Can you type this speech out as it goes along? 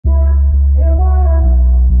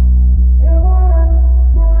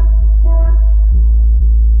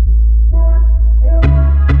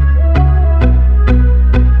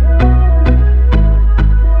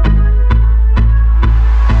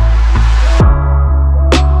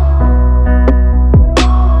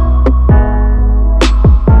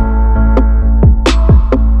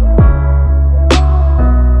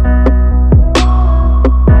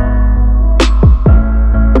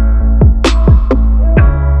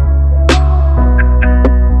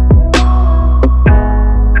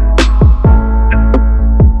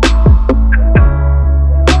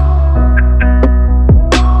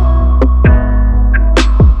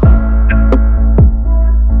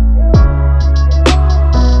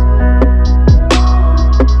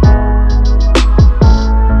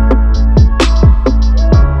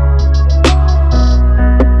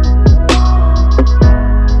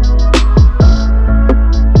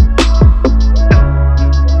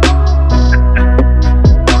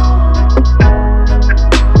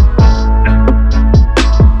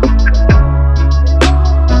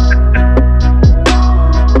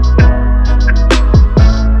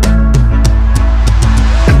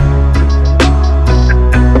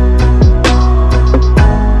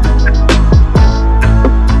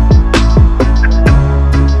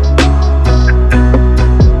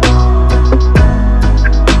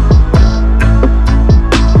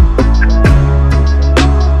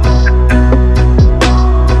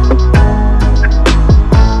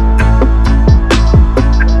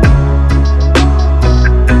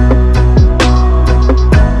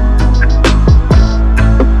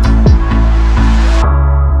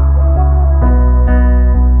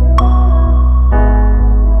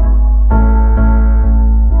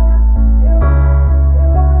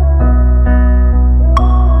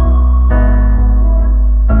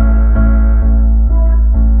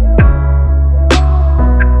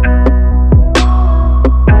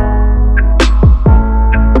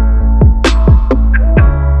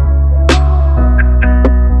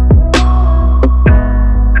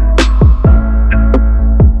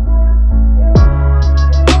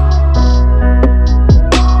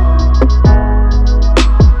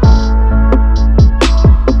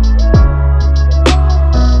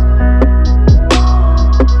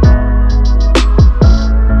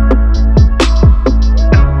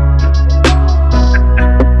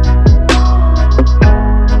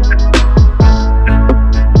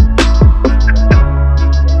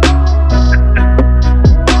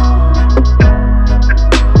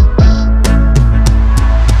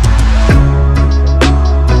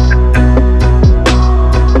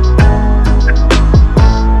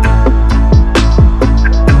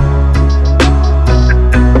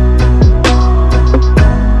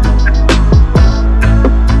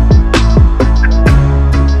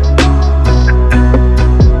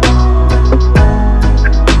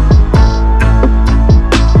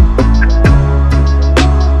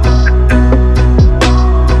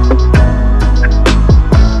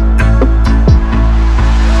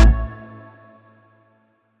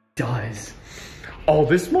does. Oh,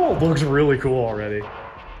 this mall looks really cool already.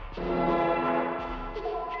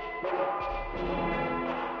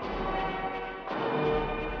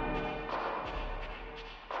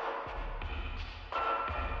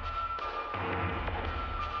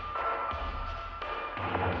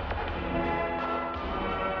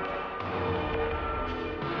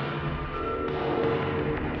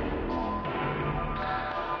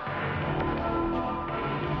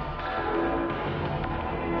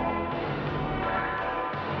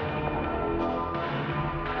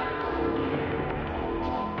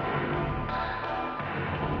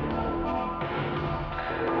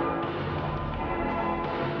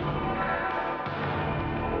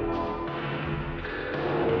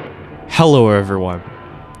 Hello everyone,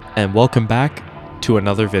 and welcome back to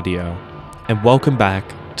another video, and welcome back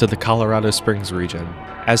to the Colorado Springs region.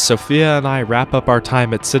 As Sophia and I wrap up our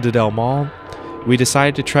time at Citadel Mall, we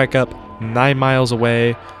decided to trek up 9 miles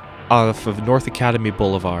away off of North Academy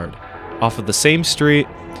Boulevard. Off of the same street,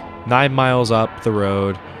 9 miles up the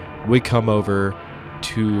road, we come over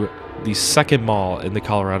to the second mall in the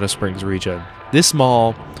Colorado Springs region. This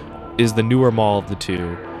mall is the newer mall of the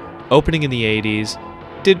two, opening in the 80s,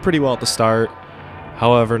 did pretty well at the start,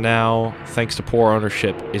 however now, thanks to poor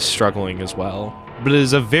ownership, is struggling as well. But it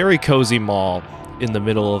is a very cozy mall in the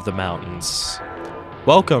middle of the mountains.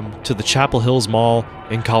 Welcome to the Chapel Hills Mall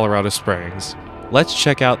in Colorado Springs. Let's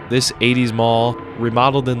check out this 80s mall,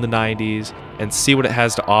 remodeled in the 90s, and see what it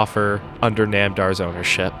has to offer under Namdar's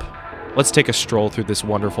ownership. Let's take a stroll through this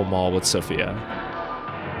wonderful mall with Sophia.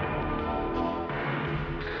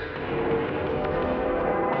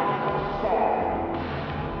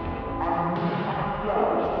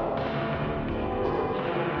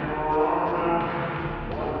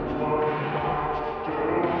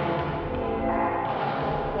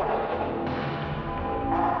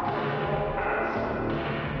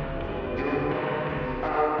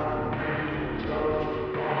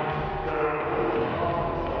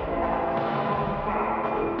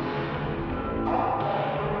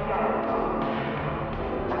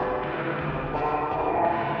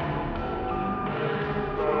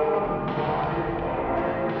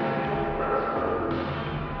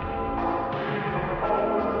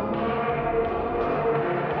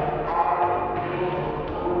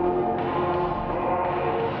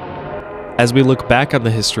 As we look back on the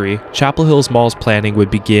history, Chapel Hills Mall's planning would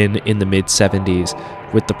begin in the mid-70s,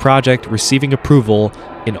 with the project receiving approval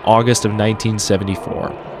in August of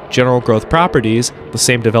 1974. General Growth Properties, the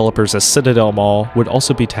same developers as Citadel Mall, would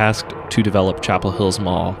also be tasked to develop Chapel Hills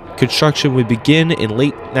Mall. Construction would begin in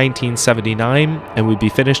late 1979 and would be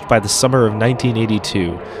finished by the summer of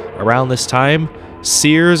 1982. Around this time,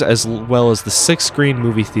 Sears, as well as the 6-screen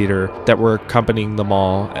movie theater that were accompanying the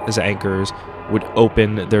mall as anchors, would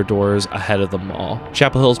open their doors ahead of the mall.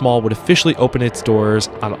 Chapel Hills Mall would officially open its doors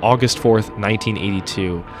on August 4th,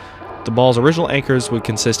 1982. The mall's original anchors would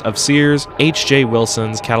consist of Sears, H.J.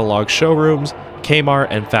 Wilson's catalog showrooms, Kmart,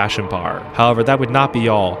 and Fashion Bar. However, that would not be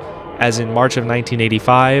all, as in March of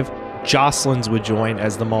 1985, Jocelyn's would join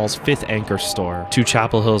as the mall's 5th anchor store to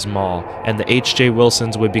Chapel Hills Mall, and the H.J.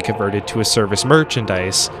 Wilson's would be converted to a Service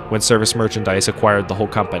Merchandise when Service Merchandise acquired the whole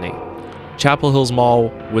company. Chapel Hills Mall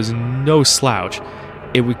was no slouch.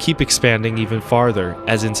 It would keep expanding even farther,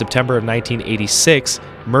 as in September of 1986,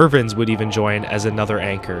 Mervyn's would even join as another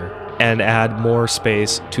anchor and add more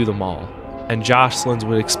space to the mall, and Jocelyn's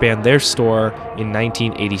would expand their store in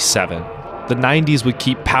 1987. The 90s would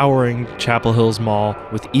keep powering Chapel Hills Mall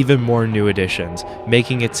with even more new additions,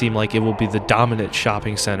 making it seem like it will be the dominant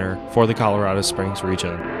shopping center for the Colorado Springs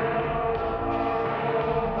region.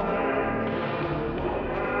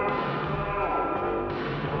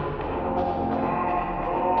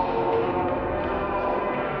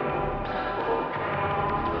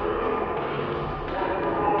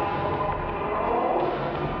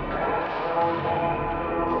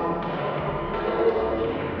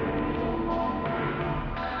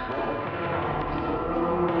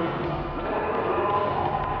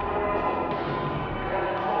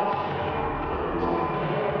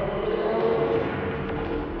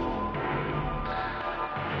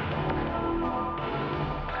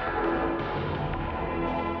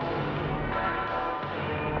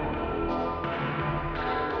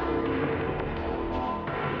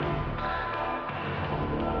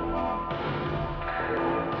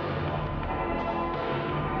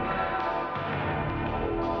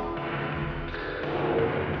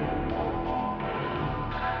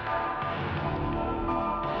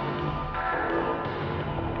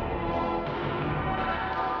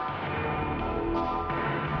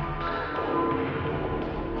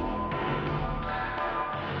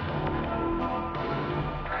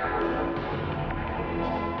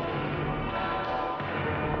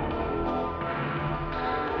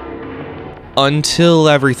 until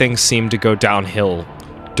everything seemed to go downhill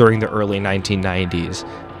during the early 1990s,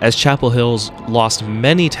 as Chapel Hills lost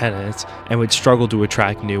many tenants and would struggle to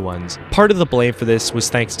attract new ones. Part of the blame for this was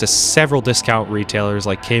thanks to several discount retailers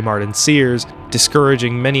like Kmart and Sears,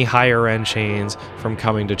 discouraging many higher-end chains from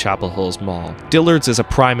coming to Chapel Hills Mall. Dillard's is a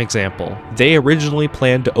prime example. They originally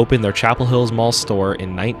planned to open their Chapel Hills Mall store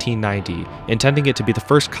in 1990, intending it to be the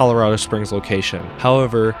first Colorado Springs location.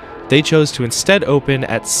 However, they chose to instead open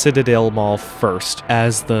at Citadel Mall first,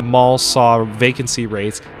 as the mall saw vacancy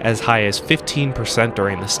rates as high as 15%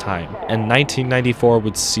 during this time, and 1994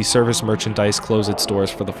 would see Service Merchandise close its doors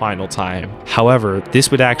for the final time. However, this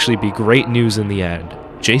would actually be great news in the end.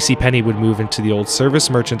 JCPenney would move into the old Service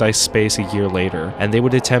Merchandise space a year later, and they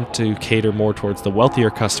would attempt to cater more towards the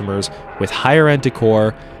wealthier customers with higher-end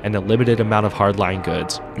decor and a limited amount of hardline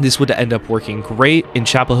goods. This would end up working great in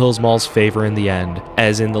Chapel Hills Mall's favor in the end,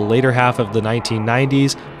 as in the later half of the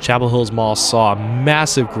 1990s, Chapel Hills Mall saw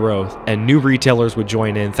massive growth, and new retailers would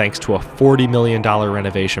join in thanks to a $40 million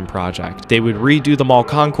renovation project. They would redo the mall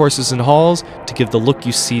concourses and halls to give the look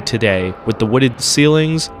you see today, with the wooded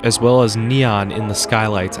ceilings as well as neon in the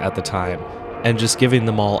skylights at the time, and just giving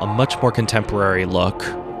the mall a much more contemporary look.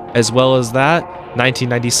 As well as that,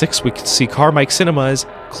 1996 we could see Carmike Cinemas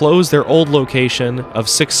close their old location of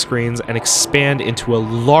 6 screens and expand into a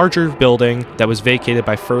larger building that was vacated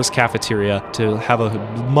by First Cafeteria to have a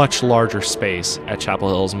much larger space at Chapel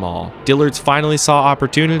Hills Mall. Dillard's finally saw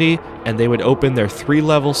opportunity, and they would open their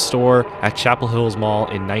 3-level store at Chapel Hills Mall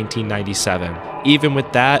in 1997. Even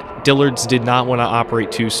with that, Dillard's did not want to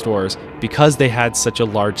operate 2 stores because they had such a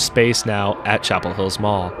large space now at Chapel Hills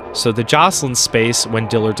Mall. So the Jocelyn space, when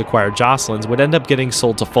Dillard's acquired Jocelyn's, would end up getting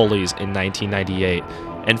sold to Foley's in 1998,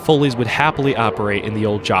 and Foley's would happily operate in the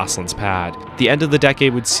old Jocelyn's pad. The end of the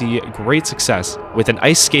decade would see great success, with an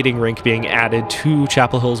ice skating rink being added to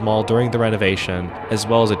Chapel Hills Mall during the renovation, as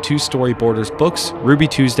well as a 2-story Borders Books, Ruby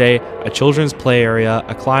Tuesday, a children's play area,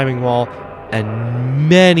 a climbing wall, and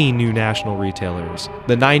many new national retailers.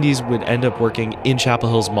 The 90s would end up working in Chapel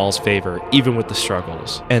Hills Mall's favor, even with the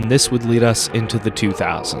struggles. And this would lead us into the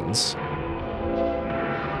 2000s.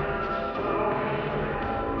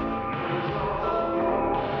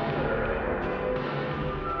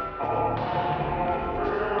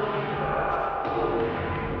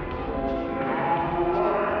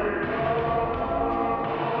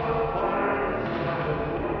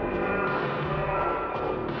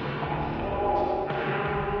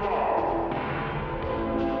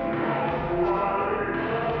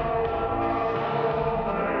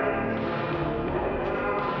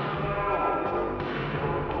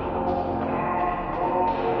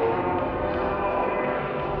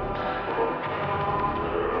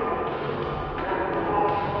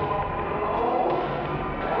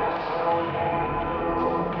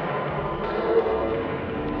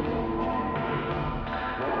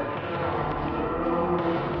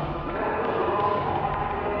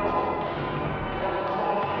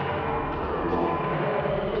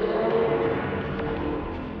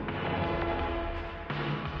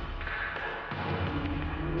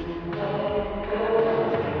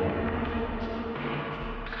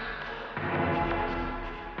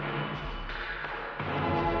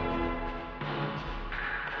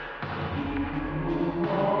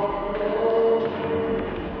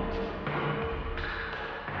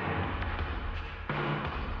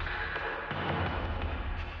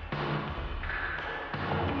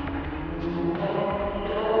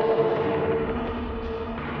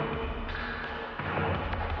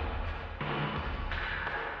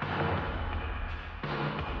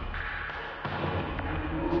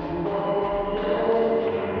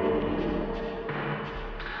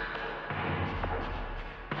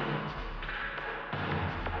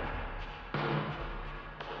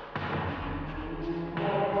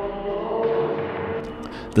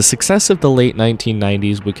 The success of the late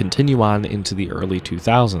 1990s would continue on into the early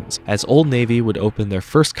 2000s, as Old Navy would open their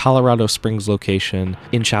first Colorado Springs location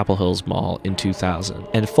in Chapel Hills Mall in 2000,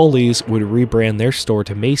 and Foley's would rebrand their store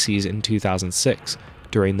to Macy's in 2006,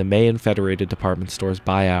 during the May and Federated Department Stores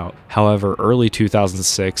buyout. However, early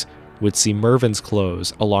 2006 would see Mervyn's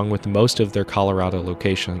close, along with most of their Colorado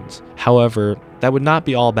locations. However, that would not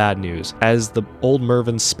be all bad news, as the old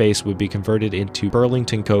Mervyn's space would be converted into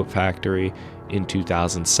Burlington Coat Factory in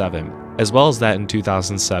 2007. As well as that, in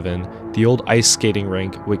 2007, the old ice skating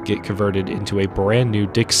rink would get converted into a brand new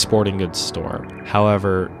Dick's Sporting Goods store.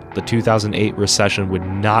 However, the 2008 recession would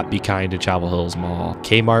not be kind to Chapel Hills Mall.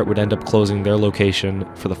 Kmart would end up closing their location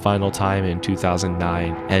for the final time in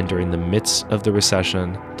 2009, and during the midst of the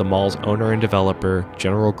recession, the mall's owner and developer,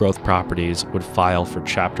 General Growth Properties, would file for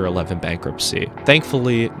Chapter 11 bankruptcy.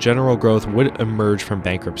 Thankfully, General Growth would emerge from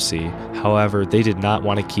bankruptcy. However, they did not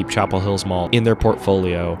want to keep Chapel Hills Mall in their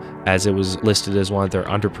portfolio, as it was listed as one of their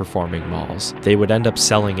underperforming malls. They would end up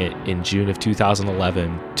selling it in June of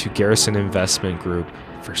 2011 to Garrison Investment Group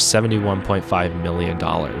for $71.5 million.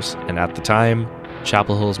 And at the time,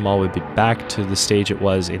 Chapel Hills Mall would be back to the stage it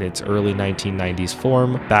was in its early 1990s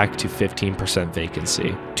form, back to 15%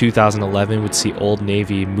 vacancy. 2011 would see Old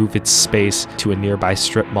Navy move its space to a nearby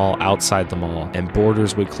strip mall outside the mall, and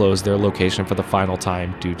Borders would close their location for the final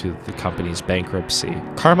time due to the company's bankruptcy.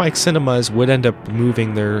 Carmike Cinemas would end up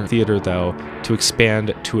moving their theater, though, to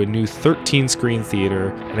expand to a new 13-screen theater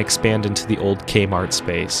and expand into the old Kmart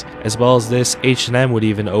space. As well as this, H&M would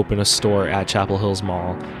even open a store at Chapel Hills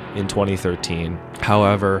Mall in 2013.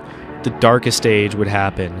 However, the darkest age would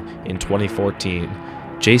happen in 2014.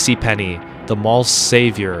 JCPenney, the mall's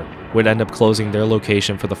savior, would end up closing their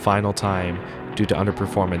location for the final time due to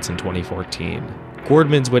underperformance in 2014.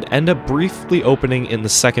 Gordman's would end up briefly opening in the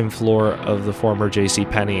second floor of the former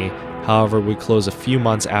JCPenney, however would close a few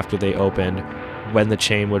months after they opened, when the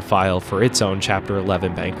chain would file for its own Chapter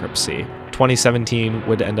 11 bankruptcy. 2017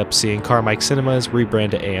 would end up seeing Carmike Cinemas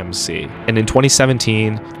rebrand to AMC. And in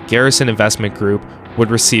 2017, Garrison Investment Group would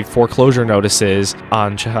receive foreclosure notices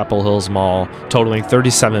on Chapel Hills Mall totaling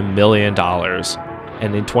 $37 million.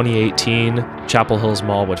 And in 2018, Chapel Hills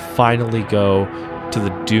Mall would finally go to the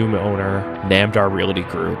doom owner, Namdar Realty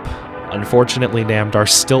Group. Unfortunately, Namdar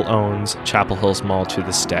still owns Chapel Hills Mall to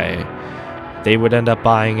this day. They would end up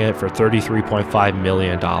buying it for $33.5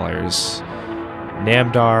 million.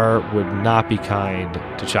 Namdar would not be kind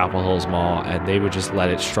to Chapel Hills Mall, and they would just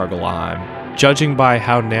let it struggle on. Judging by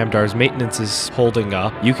how Namdar's maintenance is holding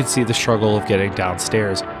up, you can see the struggle of getting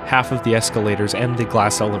downstairs. Half of the escalators and the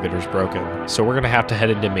glass elevators broken, so we're going to have to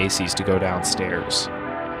head into Macy's to go downstairs.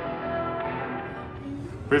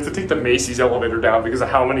 We have to take the Macy's elevator down because of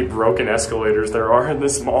how many broken escalators there are in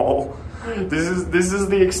this mall. This is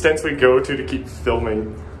the extent we go to keep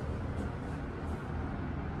filming.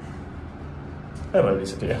 Hello,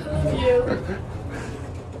 Lisa. Thank you.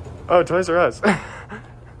 Oh, Toys R Us.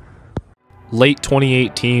 Late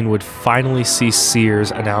 2018 would finally see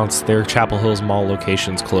Sears announce their Chapel Hills Mall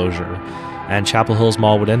location's closure, and Chapel Hills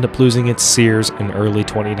Mall would end up losing its Sears in early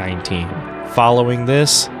 2019. Following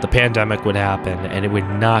this, the pandemic would happen, and it would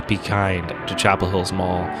not be kind to Chapel Hills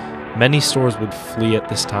Mall. Many stores would flee at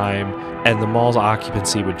this time, and the mall's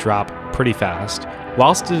occupancy would drop pretty fast.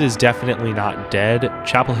 Whilst it is definitely not dead,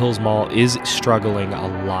 Chapel Hills Mall is struggling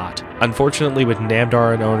a lot. Unfortunately, with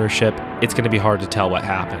Namdar in ownership, it's going to be hard to tell what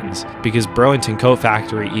happens, because Burlington Coat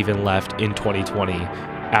Factory even left in 2020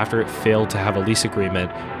 after it failed to have a lease agreement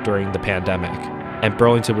during the pandemic, and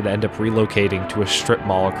Burlington would end up relocating to a strip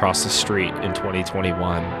mall across the street in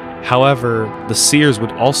 2021. However, the Sears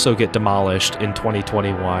would also get demolished in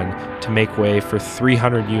 2021 to make way for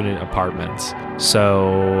 300-unit apartments.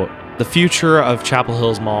 So the future of Chapel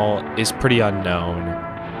Hills Mall is pretty unknown,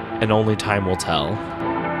 and only time will tell.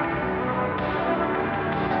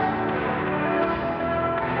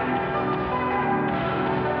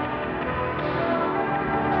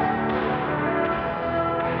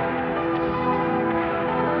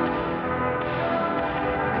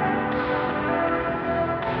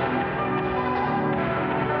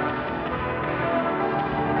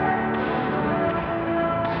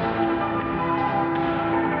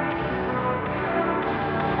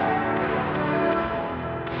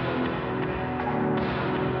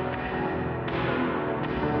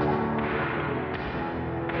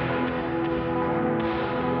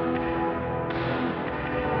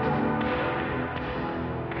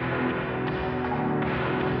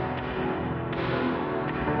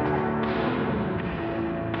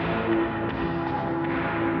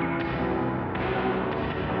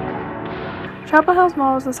 Chapel Hills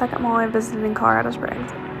Mall was the second mall I visited in Colorado Springs,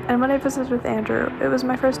 and when I visited with Andrew, it was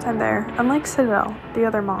my first time there. Unlike Citadel, the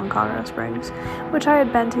other mall in Colorado Springs, which I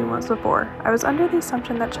had been to once before, I was under the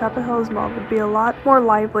assumption that Chapel Hills Mall would be a lot more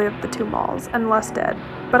lively of the two malls and less dead,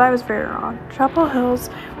 but I was very wrong. Chapel Hills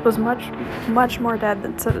was much more dead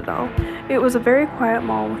than Citadel. It was a very quiet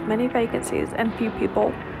mall with many vacancies and few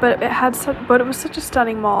people, but it was such a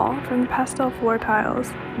stunning mall, from the pastel floor tiles,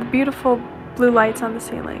 the beautiful blue lights on the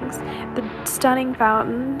ceilings, the stunning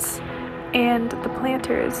fountains, And the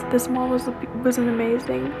Planters. This mall was an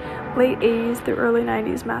amazing late 80s through early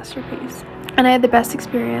 90s masterpiece. And I had the best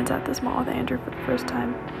experience at this mall with Andrew for the first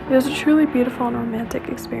time. It was a truly beautiful and romantic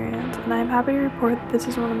experience, and I am happy to report that this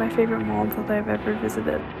is one of my favorite malls that I've ever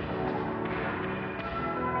visited.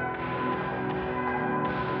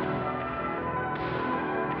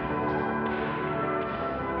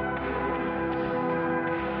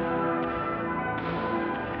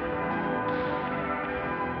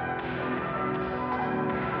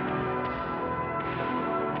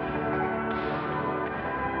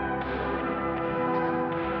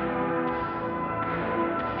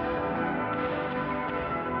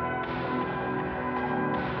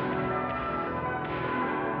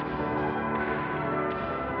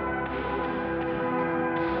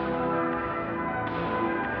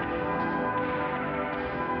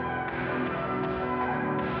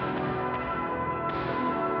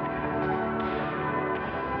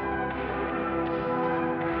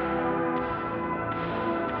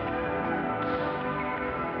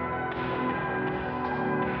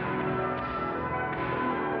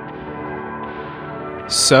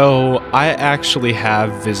 So, I actually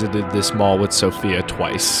have visited this mall with Sophia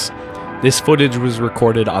twice. This footage was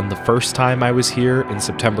recorded on the first time I was here in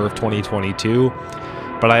September of 2022,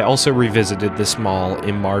 but I also revisited this mall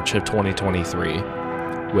in March of 2023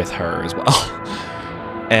 with her as well.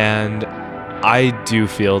 And I do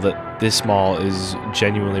feel that this mall is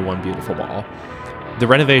genuinely one beautiful mall. The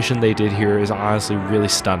renovation they did here is honestly really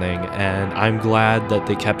stunning, and I'm glad that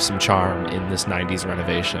they kept some charm in this 90s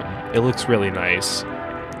renovation. It looks really nice.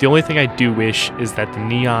 The only thing I do wish is that the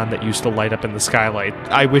neon that used to light up in the skylight,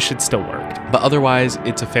 I wish it still worked. But otherwise,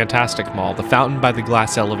 it's a fantastic mall. The fountain by the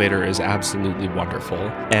glass elevator is absolutely wonderful.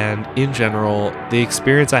 And in general, the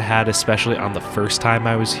experience I had, especially on the first time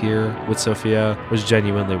I was here with Sophia, was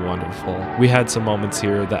genuinely wonderful. We had some moments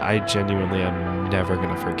here that I genuinely am never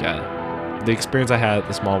gonna forget. The experience I had at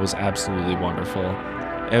this mall was absolutely wonderful.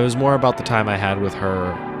 It was more about the time I had with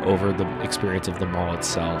her over the experience of the mall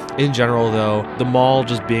itself. In general though, the mall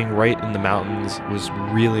just being right in the mountains was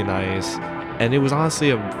really nice, and it was honestly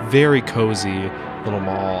a very cozy little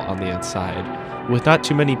mall on the inside. With not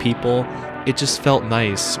too many people, it just felt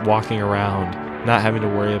nice walking around, not having to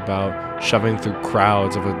worry about shoving through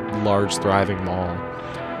crowds of a large thriving mall.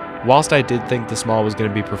 Whilst I did think this mall was going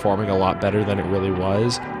to be performing a lot better than it really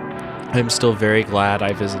was, I'm still very glad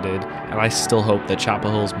I visited, and I still hope that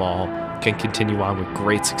Chapel Hills Mall can continue on with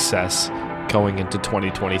great success going into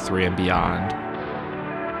 2023 and beyond.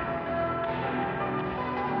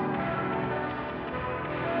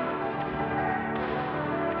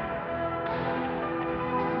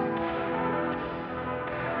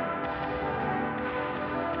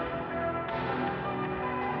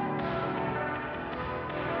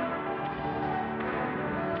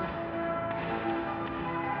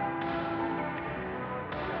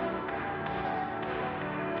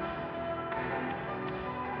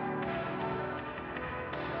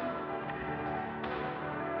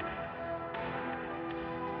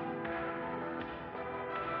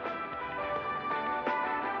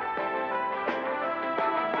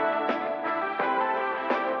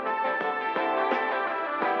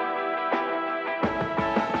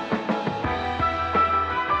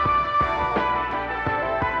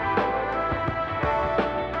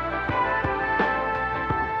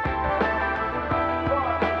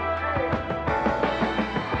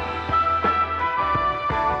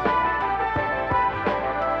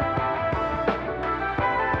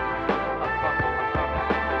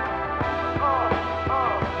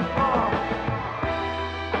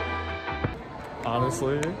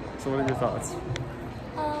 Honestly, so what are your thoughts?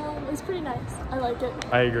 It's pretty nice. I like it.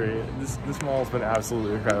 I agree. This mall's been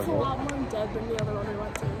absolutely It's a incredible. lot more dead than the other one we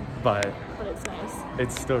went to, But it's nice.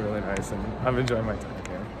 it's still really nice, and I'm enjoying my time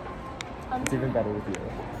here. It's even better with you.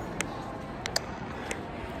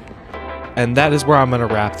 And that is where I'm going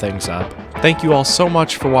to wrap things up. Thank you all so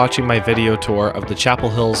much for watching my video tour of the Chapel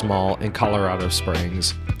Hills Mall in Colorado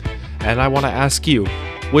Springs. And I want to ask you,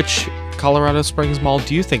 which Colorado Springs Mall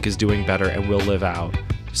do you think is doing better and will live out?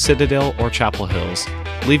 Citadel or Chapel Hills?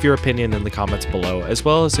 Leave your opinion in the comments below, as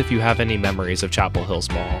well as if you have any memories of Chapel Hills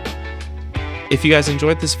Mall. If you guys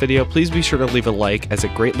enjoyed this video, please be sure to leave a like, as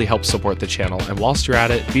it greatly helps support the channel, and whilst you're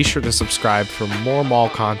at it, be sure to subscribe for more mall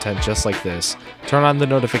content just like this. Turn on the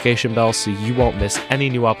notification bell so you won't miss any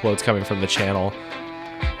new uploads coming from the channel.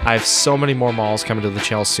 I have so many more malls coming to the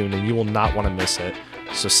channel soon, and you will not want to miss it.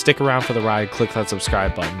 So stick around for the ride, click that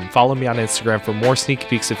subscribe button, follow me on Instagram for more sneak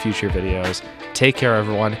peeks of future videos. Take care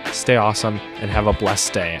everyone, stay awesome, and have a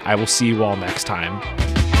blessed day. I will see you all next time.